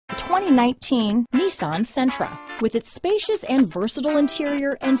2019 Nissan Sentra. With its spacious and versatile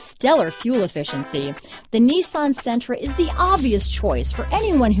interior and stellar fuel efficiency, the Nissan Sentra is the obvious choice for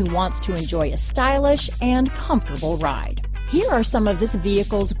anyone who wants to enjoy a stylish and comfortable ride. Here are some of this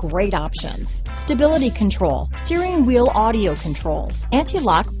vehicle's great options: stability control, steering wheel audio controls,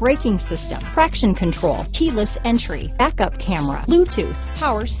 anti-lock braking system, traction control, keyless entry, backup camera, Bluetooth,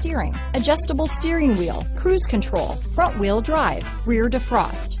 power steering, adjustable steering wheel, cruise control, front wheel drive, rear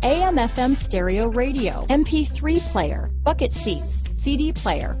defrost, AM/FM stereo radio, MP3 player, bucket seats, CD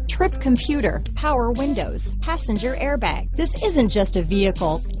player, trip computer, power windows, passenger airbag. This isn't just a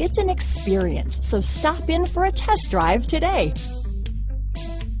vehicle, it's an experience. So stop in for a test drive today.